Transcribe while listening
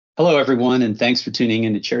Hello, everyone, and thanks for tuning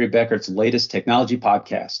in to Cherry Becker's latest technology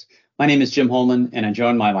podcast. My name is Jim Holman, and I'm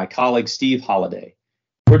joined by my colleague, Steve Holliday.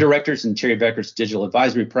 We're directors in Cherry Becker's digital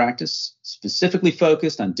advisory practice, specifically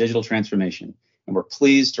focused on digital transformation. And we're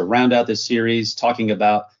pleased to round out this series talking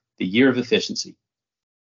about the year of efficiency.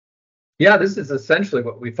 Yeah, this is essentially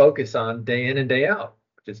what we focus on day in and day out,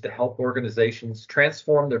 which is to help organizations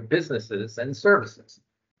transform their businesses and services,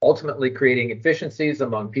 ultimately creating efficiencies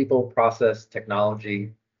among people, process,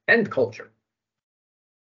 technology, and culture.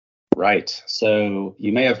 Right. So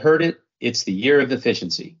you may have heard it. It's the year of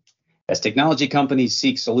efficiency. As technology companies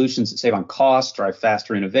seek solutions that save on cost, drive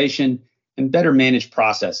faster innovation, and better manage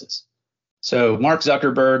processes. So Mark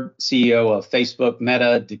Zuckerberg, CEO of Facebook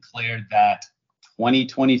Meta, declared that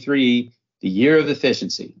 2023, the year of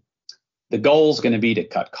efficiency. The goal is going to be to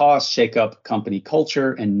cut costs, shake up company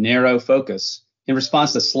culture, and narrow focus in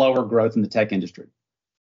response to slower growth in the tech industry.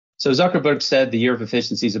 So Zuckerberg said the year of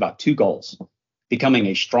efficiency is about two goals: becoming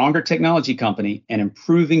a stronger technology company and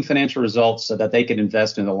improving financial results so that they can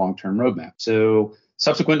invest in the long-term roadmap. So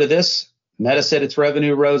subsequent to this, Meta said its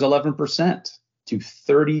revenue rose 11% to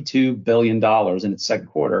 $32 billion in its second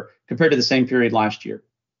quarter compared to the same period last year.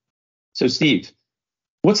 So Steve,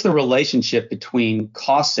 what's the relationship between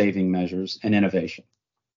cost-saving measures and innovation?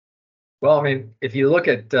 Well, if you look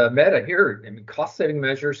at Meta here, cost-saving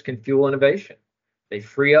measures can fuel innovation. They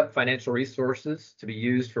free up financial resources to be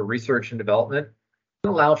used for research and development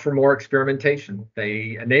and allow for more experimentation.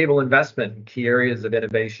 They enable investment in key areas of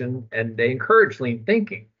innovation, and they encourage lean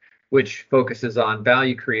thinking, which focuses on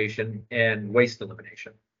value creation and waste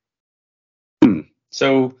elimination.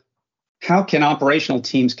 So how can operational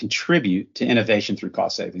teams contribute to innovation through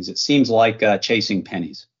cost savings? It seems like chasing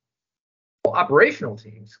pennies. Well, operational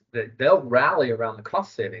teams, they'll rally around the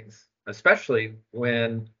cost savings, especially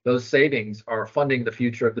when those savings are funding the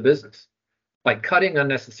future of the business. By cutting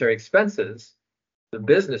unnecessary expenses, the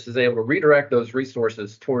business is able to redirect those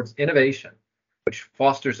resources towards innovation, which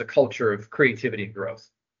fosters a culture of creativity and growth.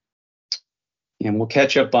 And we'll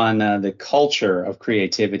catch up on the culture of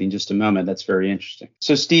creativity in just a moment. That's very interesting.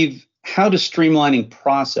 So, Steve, how does streamlining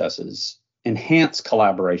processes enhance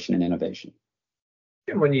collaboration and innovation?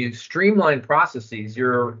 When you streamline processes,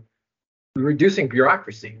 you're reducing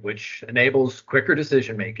bureaucracy, which enables quicker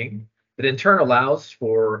decision making. It in turn allows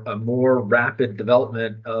for a more rapid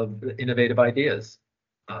development of innovative ideas.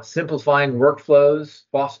 Simplifying workflows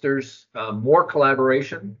fosters more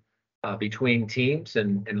collaboration between teams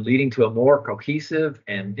and leading to a more cohesive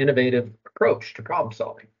and innovative approach to problem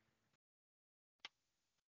solving.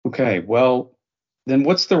 Okay, well, then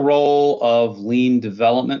what's the role of lean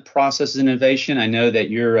development processes and innovation? I know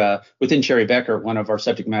that you're within Cherry Becker, one of our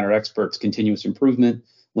subject matter experts, continuous improvement,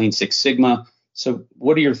 Lean Six Sigma. So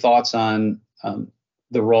what are your thoughts on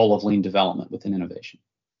the role of lean development within innovation?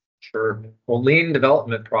 Sure. Well, lean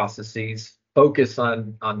development processes focus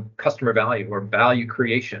on customer value or value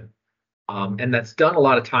creation. And that's done a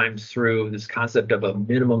lot of times through this concept of a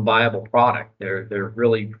minimum viable product. They're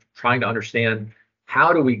really trying to understand,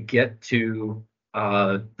 how do we get to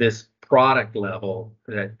this product level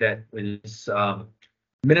that is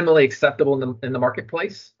minimally acceptable in the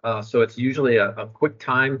marketplace. So it's usually a quick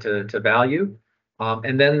time to value.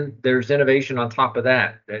 And then there's innovation on top of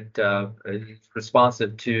that is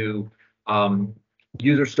responsive to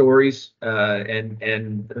user stories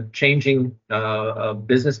and changing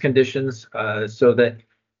business conditions, so that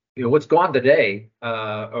what's gone today,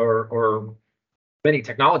 or many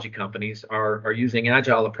technology companies are using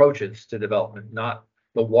agile approaches to development, not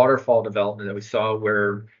the waterfall development that we saw,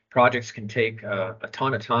 where projects can take a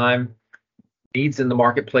ton of time, needs in the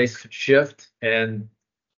marketplace shift, and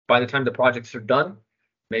by the time the projects are done,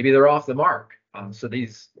 maybe they're off the mark. So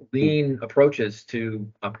these lean approaches to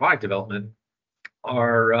product development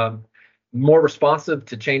are more responsive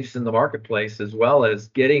to changes in the marketplace, as well as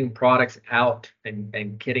getting products out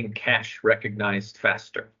and getting cash recognized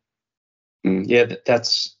faster. Yeah,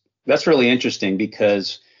 that's really interesting,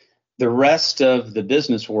 because the rest of the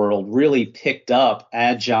business world really picked up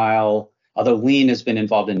agile, although lean has been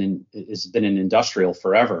in industrial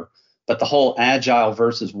forever. But the whole agile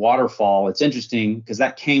versus waterfall, it's interesting because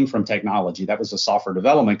that came from technology. That was a software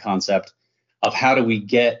development concept of how do we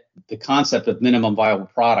get the concept of minimum viable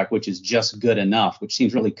product, which is just good enough, which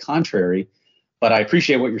seems really contrary. But I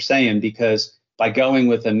appreciate what you're saying, because by going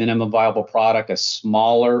with a minimum viable product, a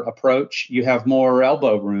smaller approach, you have more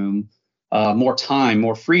elbow room, more time,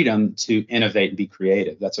 more freedom to innovate and be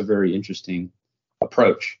creative. That's a very interesting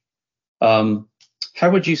approach. How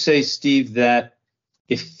would you say, Steve, that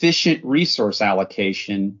efficient resource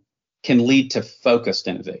allocation can lead to focused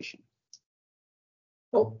innovation?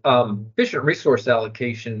 Well, efficient resource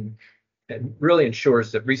allocation really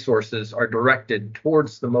ensures that resources are directed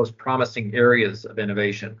towards the most promising areas of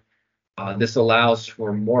innovation. This allows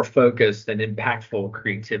for more focused and impactful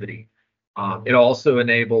creativity. It also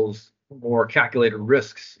enables more calculated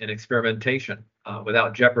risks in experimentation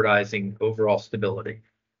without jeopardizing overall stability.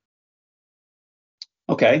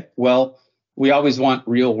 Okay, well, we always want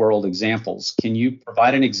real world examples. Can you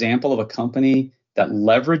provide an example of a company that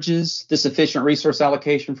leverages this efficient resource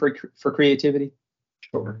allocation for creativity?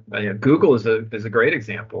 Sure. Yeah, Google is a great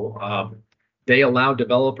example. They allow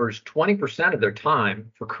developers 20% of their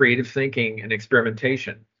time for creative thinking and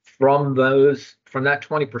experimentation. From that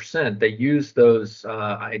 20%, they use those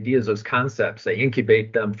ideas, those concepts, they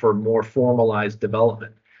incubate them for more formalized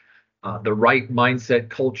development. The right mindset,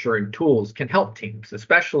 culture, and tools can help teams,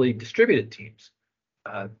 especially distributed teams,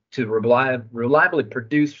 to reliably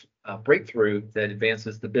produce a breakthrough that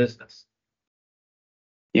advances the business.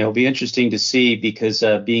 It'll be interesting to see because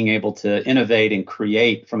being able to innovate and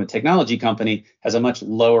create from a technology company has a much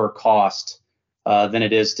lower cost than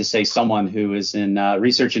it is to say someone who is in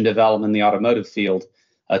research and development in the automotive field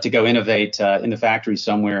to go innovate in the factory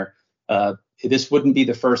somewhere. This wouldn't be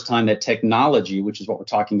the first time that technology, which is what we're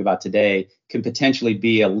talking about today, can potentially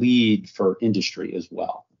be a lead for industry as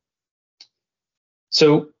well.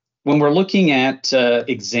 So when we're looking at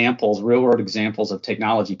examples, real world examples of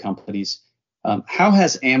technology companies, how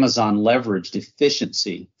has Amazon leveraged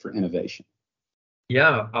efficiency for innovation?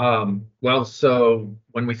 Yeah, well, so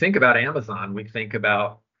when we think about Amazon, we think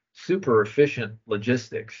about super efficient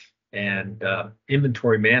logistics and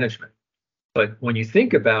inventory management. But when you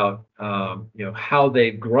think about how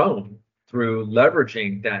they've grown through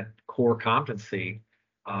leveraging that core competency,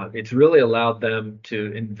 it's really allowed them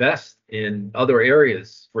to invest in other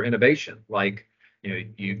areas for innovation, like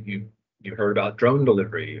you heard about drone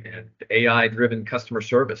delivery and AI-driven customer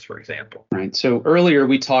service, for example. Right. So earlier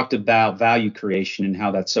we talked about value creation and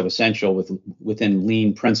how that's so essential within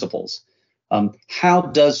lean principles. How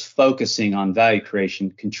does focusing on value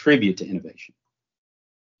creation contribute to innovation?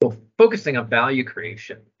 Well, focusing on value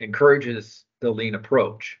creation encourages the lean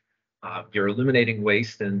approach. You're eliminating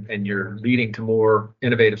waste and you're leading to more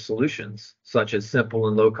innovative solutions, such as simple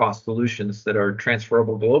and low-cost solutions that are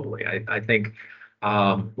transferable globally. I think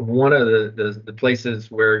one of the places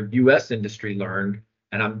where U.S. industry learned,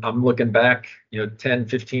 and I'm looking back, 10,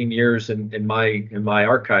 15 years in my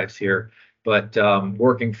archives here, but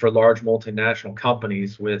working for large multinational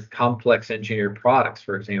companies with complex engineered products,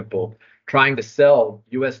 for example, trying to sell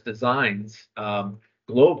U.S. designs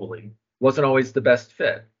globally wasn't always the best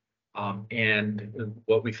fit. And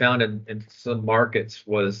what we found in some markets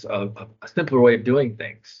was a simpler way of doing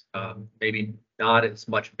things, maybe not as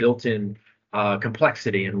much built-in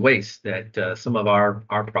complexity and waste that some of our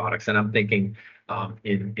products. And I'm thinking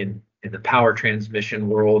in the power transmission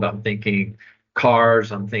world, I'm thinking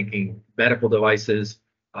cars, I'm thinking medical devices,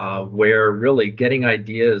 where really getting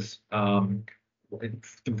ideas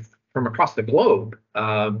from across the globe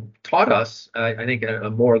taught us, I think, a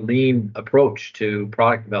more lean approach to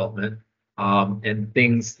product development and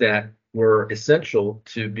things that were essential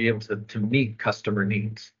to be able to meet customer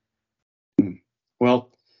needs. Well,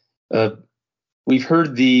 we've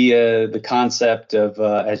heard the concept of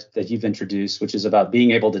that you've introduced, which is about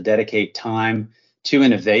being able to dedicate time to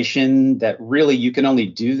innovation. That really you can only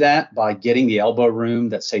do that by getting the elbow room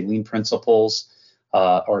that say lean principles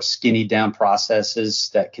or skinny down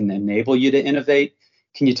processes that can enable you to innovate.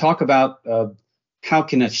 Can you talk about how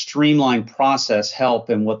can a streamlined process help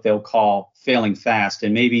in what they'll call failing fast?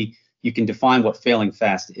 And maybe you can define what failing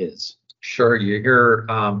fast is. Sure. You hear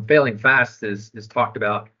failing fast is talked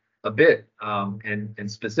about a bit,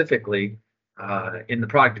 and specifically in the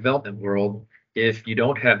product development world. If you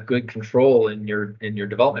don't have good control in your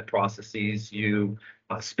development processes, you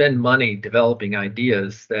spend money developing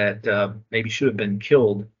ideas that maybe should have been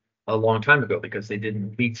killed a long time ago because they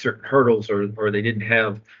didn't meet certain hurdles or they didn't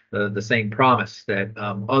have the same promise that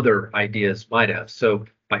other ideas might have. So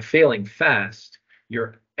by failing fast,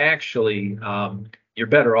 you're actually you're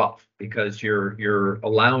better off because you're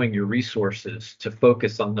allowing your resources to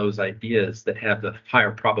focus on those ideas that have the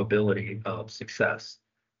higher probability of success.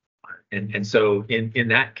 And so in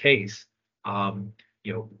that case,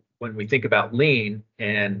 when we think about lean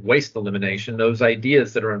and waste elimination, those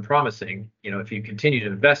ideas that are unpromising, if you continue to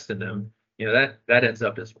invest in them, that ends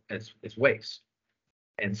up as waste.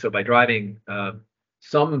 And so by driving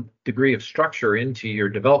some degree of structure into your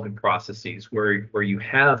development processes where you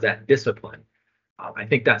have that discipline, I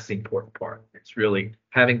think that's the important part. It's really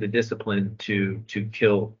having the discipline to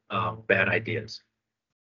kill bad ideas.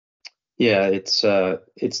 Yeah,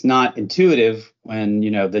 it's not intuitive when,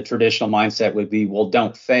 the traditional mindset would be, well,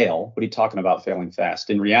 don't fail. What are you talking about failing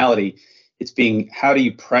fast? In reality, it's being, how do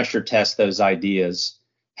you pressure test those ideas?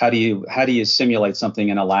 How do you simulate something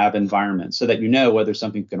in a lab environment so that you know whether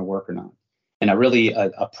something's going to work or not? And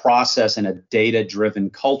a process and a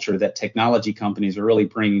data-driven culture that technology companies are really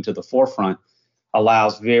bringing to the forefront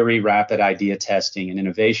allows very rapid idea testing and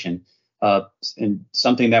innovation. And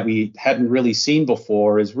something that we hadn't really seen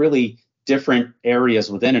before is really different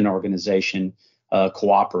areas within an organization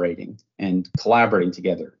cooperating and collaborating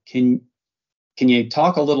together. Can you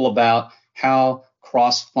talk a little about how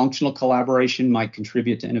cross-functional collaboration might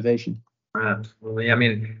contribute to innovation? Absolutely. I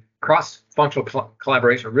mean, cross-functional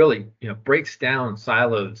collaboration really, breaks down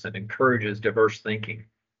silos and encourages diverse thinking,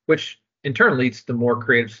 which in turn leads to more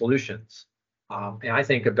creative solutions. And I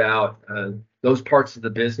think about those parts of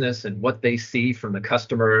the business and what they see from the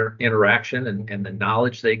customer interaction and the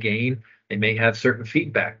knowledge they gain. They may have certain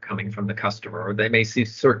feedback coming from the customer, or they may see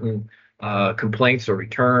certain complaints or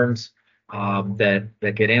returns that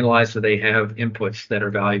get analyzed, so they have inputs that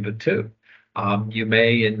are valuable too. You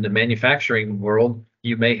may, in the manufacturing world,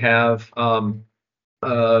 you may have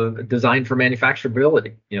design for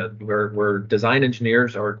manufacturability, where design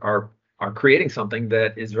engineers are creating something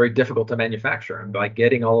that is very difficult to manufacture. And by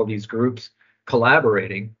getting all of these groups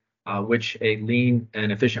collaborating, which a lean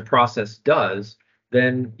and efficient process does,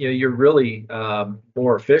 then you're really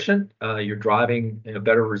more efficient. You're driving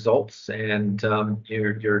better results, and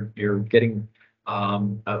you're getting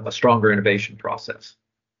a stronger innovation process.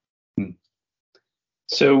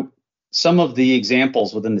 So some of the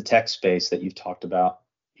examples within the tech space that you've talked about,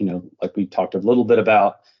 like we talked a little bit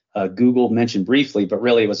about, Google mentioned briefly, but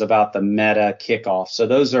really it was about the Meta kickoff. So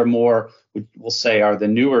those are more, we'll say, are the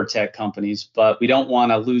newer tech companies, but we don't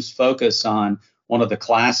want to lose focus on one of the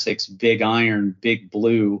classics, Big Iron, Big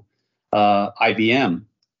Blue, IBM,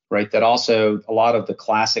 right? That also a lot of the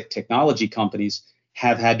classic technology companies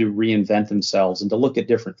have had to reinvent themselves and to look at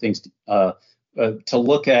different things, to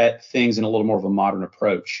look at things in a little more of a modern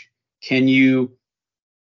approach. Can you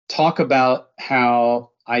talk about how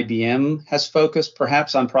IBM has focused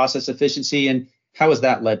perhaps on process efficiency, and how has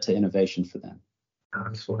that led to innovation for them?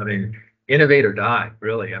 Absolutely. I mean, innovate or die,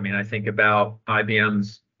 really. I mean, I think about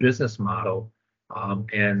IBM's business model.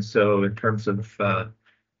 And so in terms of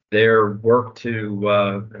their work to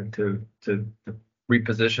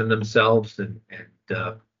reposition themselves and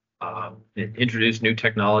introduce new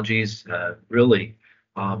technologies, really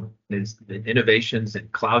is the innovations in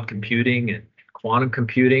cloud computing and quantum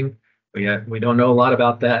computing. We don't know a lot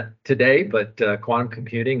about that today, but quantum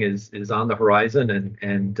computing is on the horizon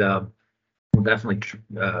and will definitely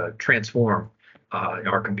transform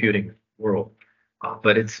our computing world.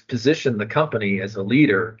 But it's positioned the company as a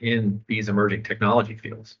leader in these emerging technology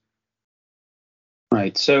fields.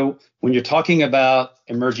 Right. So when you're talking about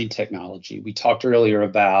emerging technology, we talked earlier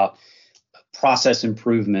about process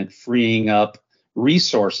improvement, freeing up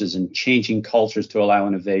resources and changing cultures to allow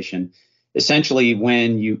innovation. Essentially,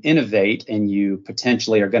 when you innovate and you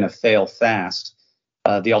potentially are going to fail fast,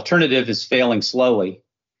 the alternative is failing slowly,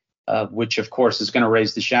 which of course is going to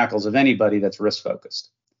raise the shackles of anybody that's risk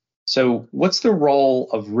focused. So what's the role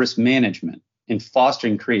of risk management in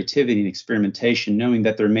fostering creativity and experimentation, knowing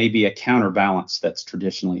that there may be a counterbalance that's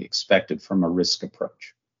traditionally expected from a risk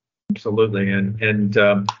approach? Absolutely. And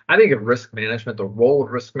I think of risk management, the role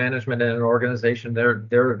of risk management in an organization, they're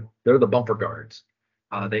the bumper guards.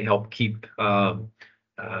 They help keep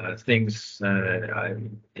things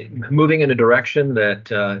moving in a direction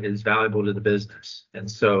that is valuable to the business. And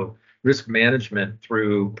so risk management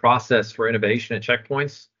through process for innovation and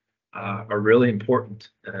checkpoints are really important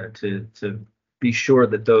to be sure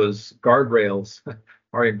that those guardrails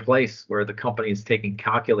are in place where the company is taking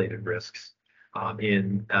calculated risks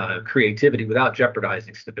in creativity without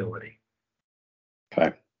jeopardizing stability.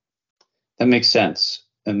 Okay, that makes sense.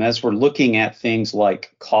 And as we're looking at things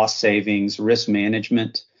like cost savings, risk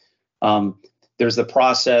management, there's the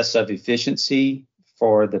process of efficiency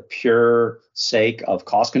for the pure sake of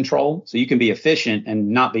cost control. So you can be efficient and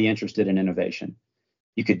not be interested in innovation.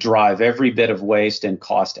 You could drive every bit of waste and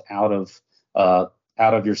cost out of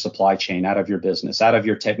your supply chain, out of your business, out of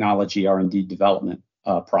your technology R&D development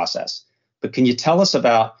process. But can you tell us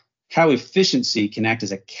about how efficiency can act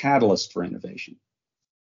as a catalyst for innovation?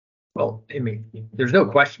 Well, I mean, there's no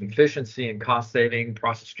question efficiency and cost saving,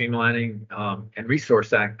 process streamlining, and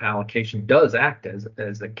resource allocation does act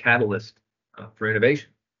as a catalyst for innovation.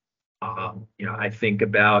 I think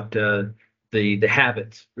about the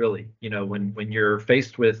habits, really. When you're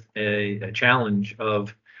faced with a challenge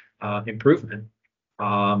of improvement,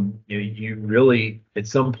 you really, at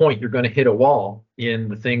some point, you're going to hit a wall in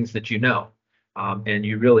the things that you know. And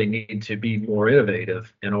you really need to be more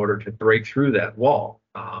innovative in order to break through that wall.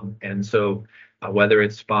 And so whether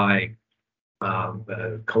it's by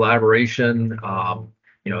collaboration,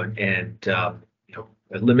 and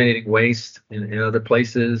eliminating waste in other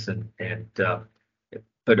places,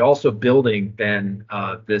 but also building then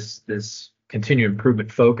this continued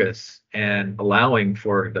improvement focus and allowing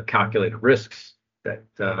for the calculated risks that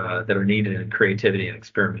are needed in creativity and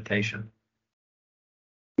experimentation.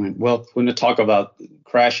 Well, when we talk about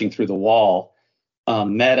crashing through the wall,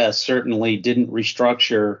 Meta certainly didn't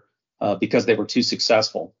restructure because they were too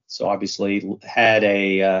successful. So obviously had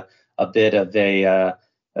a bit of a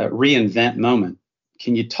reinvent moment.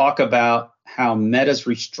 Can you talk about how Meta's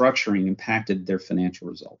restructuring impacted their financial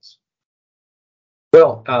results?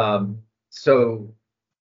 Well, so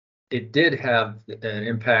it did have an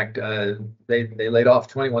impact. They laid off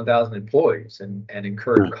 21,000 employees and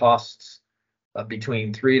incurred costs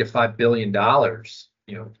between $3 to $5 billion,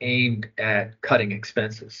 aimed at cutting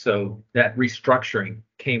expenses. So that restructuring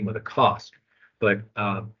came with a cost. But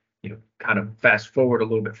kind of fast forward a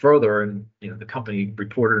little bit further, and the company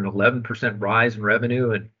reported an 11% rise in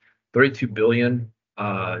revenue and 32 billion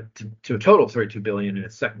to a total of 32 billion in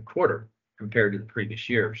its second quarter compared to the previous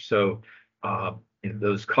year. So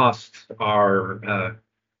those costs are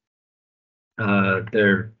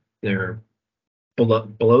they're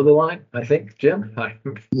below the line, I think, Jim.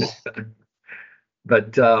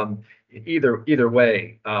 But either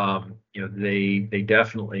way, they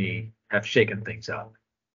definitely have shaken things up.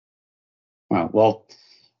 Wow. Well,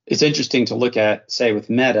 it's interesting to look at, say, with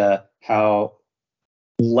Meta, how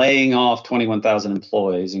laying off 21,000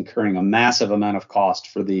 employees, incurring a massive amount of cost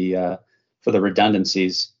for the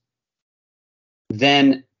redundancies,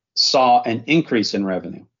 then saw an increase in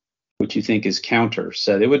revenue, which you think is counter.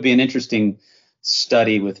 So it would be an interesting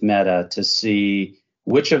study with Meta to see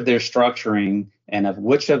which of their structuring and of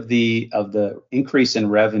which of the increase in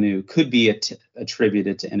revenue could be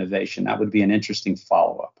attributed to innovation. That would be an interesting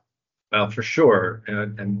follow-up. Well, for sure.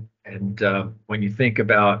 And when you think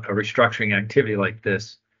about a restructuring activity like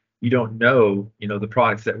this, you don't know, the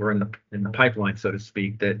products that were in the pipeline, so to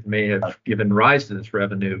speak, that may have given rise to this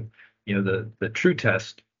revenue. The true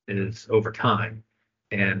test is over time,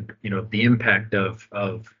 and the impact of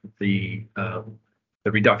the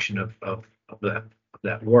reduction of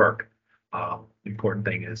that work. The important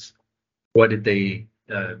thing is, what did they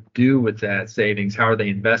do with that savings? How are they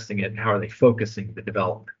investing it? And how are they focusing the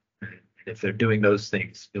development? And if they're doing those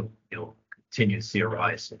things, you'll continue to see a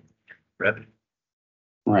rise in revenue.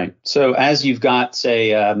 Right. So as you've got, say,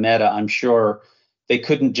 Meta, I'm sure they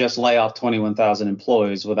couldn't just lay off 21,000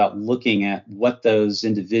 employees without looking at what those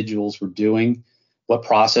individuals were doing, what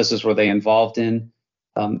processes were they involved in.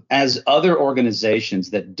 As other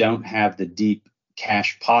organizations that don't have the deep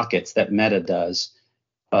cash pockets that Meta does,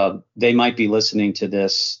 they might be listening to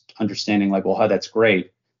this, understanding like, well, that's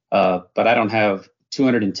great, but I don't have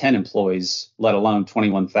 210 employees, let alone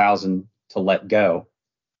 21,000 to let go.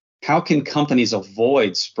 How can companies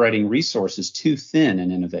avoid spreading resources too thin in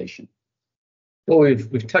innovation? Well,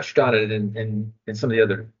 we've touched on it in some of the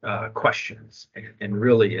other questions, and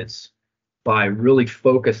really it's by really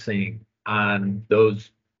focusing on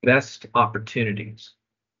those best opportunities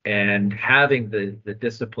and having the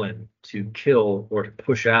discipline to kill or to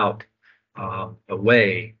push out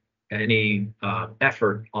away any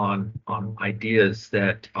effort on ideas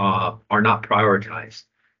that are not prioritized.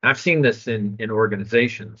 I've seen this in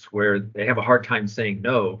organizations where they have a hard time saying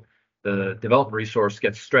no. The development resource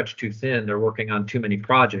gets stretched too thin. They're working on too many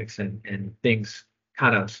projects, and things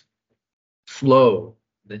kind of slow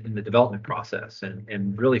in the development process,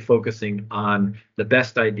 and really focusing on the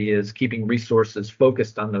best ideas, keeping resources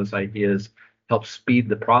focused on those ideas helps speed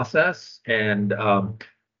the process and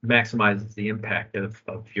maximizes the impact of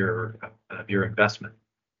your investment.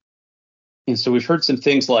 And so we've heard some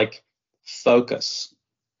things like focus,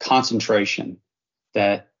 concentration,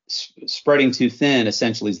 that spreading too thin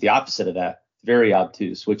essentially is the opposite of that, very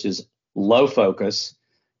obtuse, which is low focus,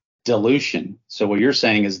 dilution. So what you're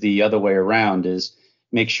saying is the other way around, is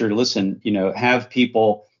make sure to listen, have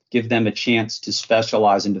people, give them a chance to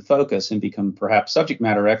specialize and to focus and become perhaps subject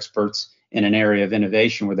matter experts in an area of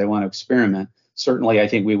innovation where they want to experiment. Certainly, I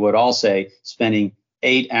think we would all say spending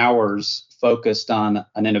 8 hours focused on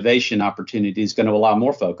an innovation opportunity is going to allow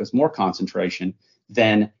more focus, more concentration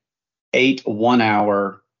than 8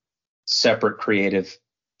 1-hour separate creative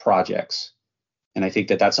projects. And I think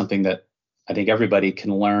that that's something that I think everybody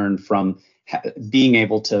can learn from being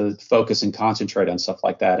able to focus and concentrate on stuff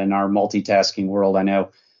like that. In our multitasking world, I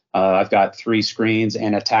know I've got 3 screens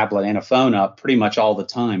and a tablet and a phone up pretty much all the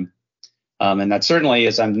time. And that certainly,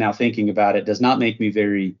 as I'm now thinking about it, does not make me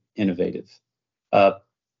very innovative.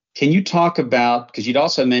 Can you talk about, because you'd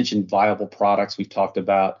also mentioned viable products, we've talked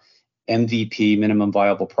about MVP, minimum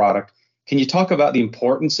viable product. Can you talk about the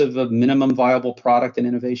importance of a minimum viable product in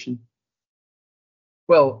innovation?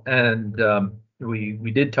 Well, and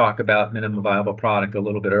we did talk about minimum viable product a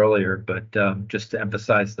little bit earlier, but just to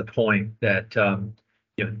emphasize the point that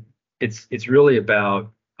it's really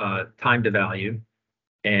about time to value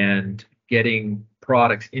and getting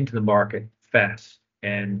products into the market fast.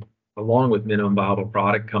 And along with minimum viable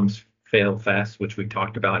product comes fail fast, which we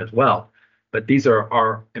talked about as well. But these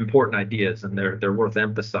are important ideas, and they're worth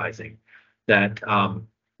emphasizing. That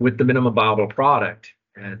with the minimum viable product,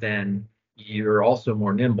 then you're also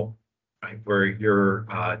more nimble, right? Where you're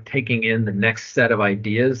taking in the next set of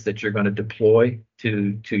ideas that you're going to deploy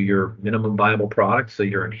to your minimum viable product, so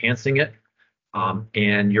you're enhancing it,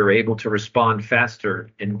 and you're able to respond faster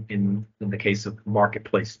in the case of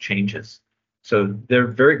marketplace changes. So they're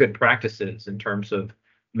very good practices in terms of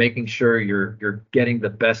making sure you're getting the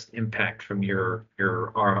best impact from your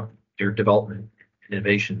development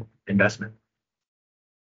innovation investment.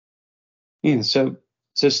 Yeah. So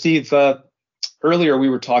Steve, earlier we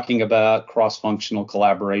were talking about cross-functional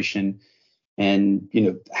collaboration, and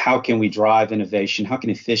how can we drive innovation? How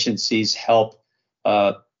can efficiencies help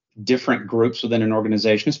different groups within an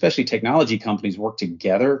organization, especially technology companies, work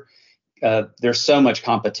together? There's so much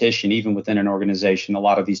competition even within an organization. A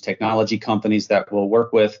lot of these technology companies that we'll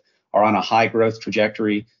work with are on a high growth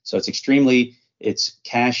trajectory, so it's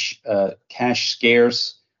cash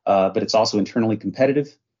scarce, but it's also internally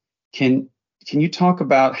competitive. Can you talk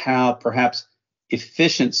about how perhaps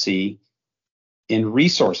efficiency in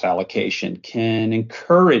resource allocation can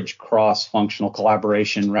encourage cross-functional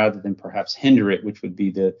collaboration rather than perhaps hinder it, which would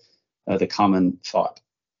be the common thought?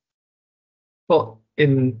 Well,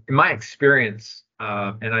 in my experience,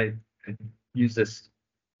 and I used this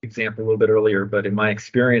example a little bit earlier, but in my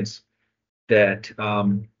experience, that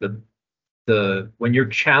when you're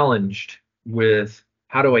challenged with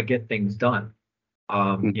how do I get things done,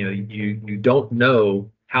 you don't know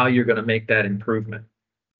how you're going to make that improvement,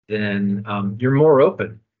 then you're more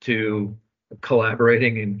open to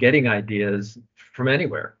collaborating and getting ideas from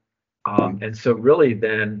anywhere. And so really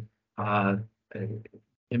then,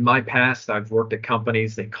 in my past, I've worked at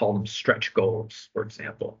companies, they call them stretch goals, for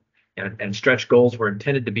example. And stretch goals were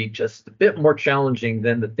intended to be just a bit more challenging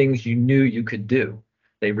than the things you knew you could do.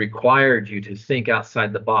 They required you to think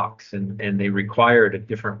outside the box, and they required a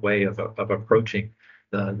different way of approaching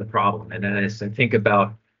the problem. And then as I think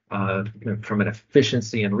about from an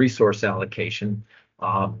efficiency and resource allocation,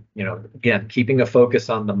 again, keeping a focus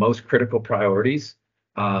on the most critical priorities,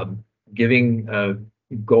 giving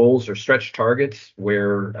goals or stretch targets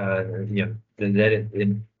where that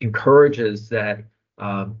it encourages that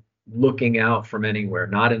looking out from anywhere,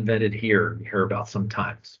 not invented here, you hear about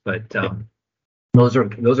sometimes, but those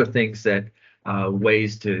are things that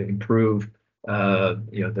ways to improve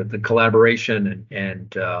the collaboration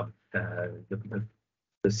and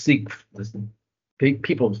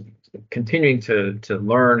people continuing to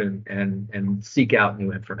learn and seek out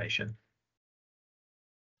new information.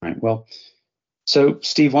 Right. Well, so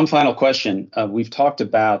Steve, one final question. We've talked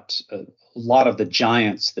about a lot of the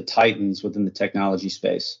giants, the titans within the technology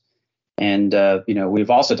space. And, we've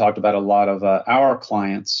also talked about a lot of our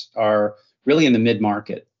clients are really in the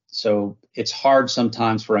mid-market. So it's hard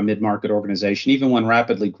sometimes for a mid-market organization, even when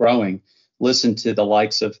rapidly growing, listen to the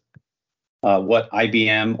likes of what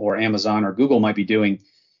IBM or Amazon or Google might be doing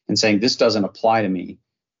and saying, this doesn't apply to me.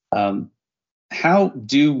 How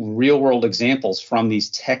do real-world examples from these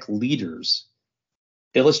tech leaders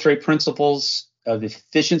illustrate principles of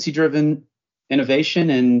efficiency-driven innovation,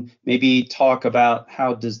 and maybe talk about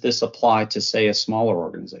how does this apply to, say, a smaller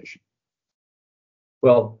organization?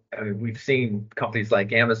 Well, we've seen companies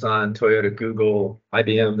like Amazon, Toyota, Google,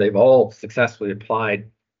 IBM, they've all successfully applied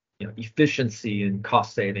efficiency and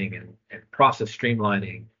cost saving and process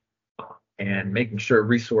streamlining and making sure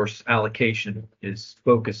resource allocation is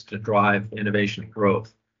focused to drive innovation and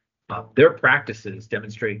growth. Their practices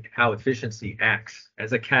demonstrate how efficiency acts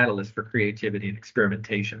as a catalyst for creativity and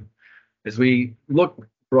experimentation. As we look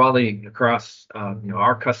broadly across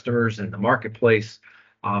our customers and the marketplace,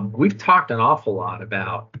 we've talked an awful lot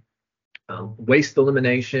about waste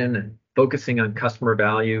elimination and focusing on customer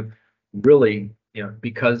value, really,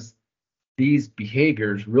 because these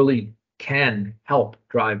behaviors really can help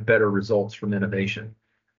drive better results from innovation.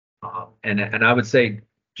 And I would say,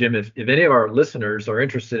 Jim, if any of our listeners are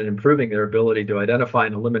interested in improving their ability to identify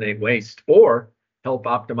and eliminate waste, or help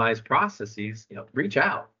optimize processes, reach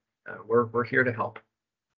out. We're here to help.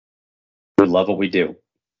 We love what we do.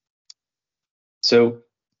 So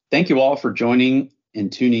thank you all for joining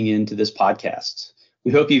and tuning in to this podcast.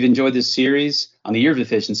 We hope you've enjoyed this series on the year of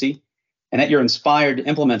efficiency and that you're inspired to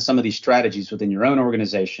implement some of these strategies within your own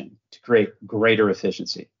organization to create greater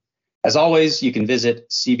efficiency. As always, you can visit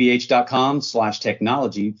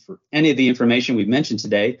cbh.com/technology for any of the information we've mentioned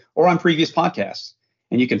today or on previous podcasts.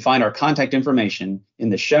 And you can find our contact information in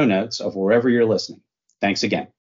the show notes of wherever you're listening. Thanks again.